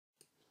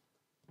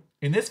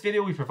In this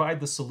video, we provide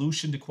the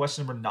solution to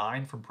question number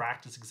 9 from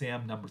practice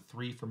exam number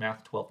 3 for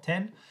Math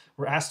 1210.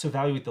 We're asked to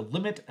evaluate the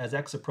limit as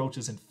x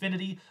approaches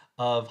infinity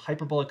of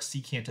hyperbolic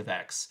secant of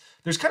x.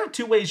 There's kind of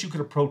two ways you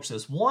could approach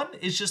this. One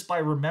is just by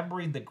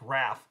remembering the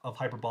graph of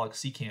hyperbolic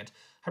secant.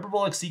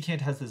 Hyperbolic secant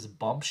has this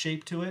bump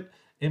shape to it.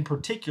 In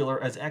particular,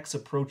 as x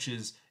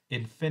approaches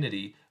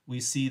infinity,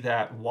 we see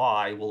that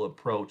y will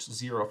approach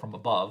 0 from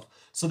above.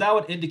 So that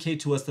would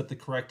indicate to us that the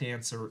correct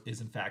answer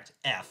is in fact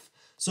f.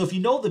 So if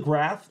you know the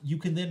graph, you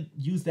can then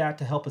use that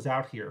to help us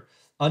out here.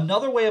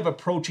 Another way of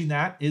approaching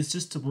that is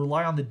just to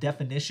rely on the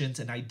definitions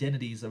and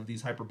identities of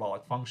these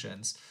hyperbolic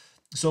functions.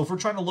 So if we're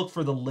trying to look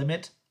for the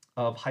limit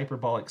of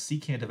hyperbolic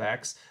secant of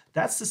x,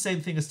 that's the same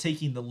thing as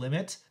taking the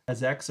limit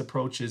as x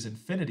approaches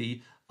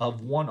infinity of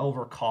 1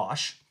 over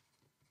cosh,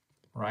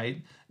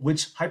 right?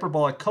 Which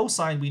hyperbolic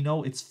cosine, we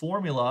know its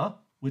formula,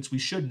 which we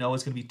should know,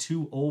 is going to be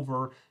 2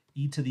 over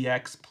e to the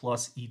x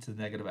plus e to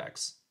the negative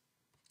x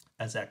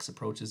as x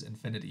approaches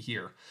infinity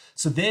here.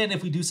 So then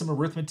if we do some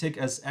arithmetic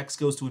as x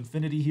goes to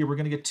infinity here, we're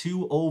going to get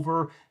 2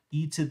 over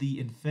e to the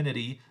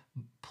infinity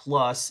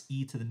plus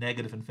e to the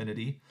negative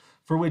infinity,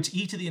 for which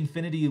e to the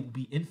infinity will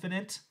be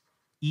infinite,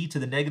 e to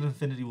the negative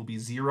infinity will be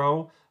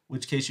 0,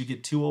 which case you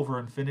get 2 over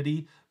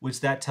infinity,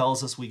 which that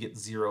tells us we get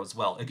 0 as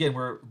well. Again,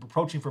 we're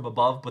approaching from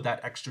above, but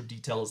that extra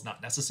detail is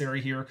not necessary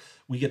here.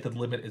 We get the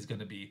limit is going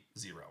to be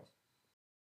 0.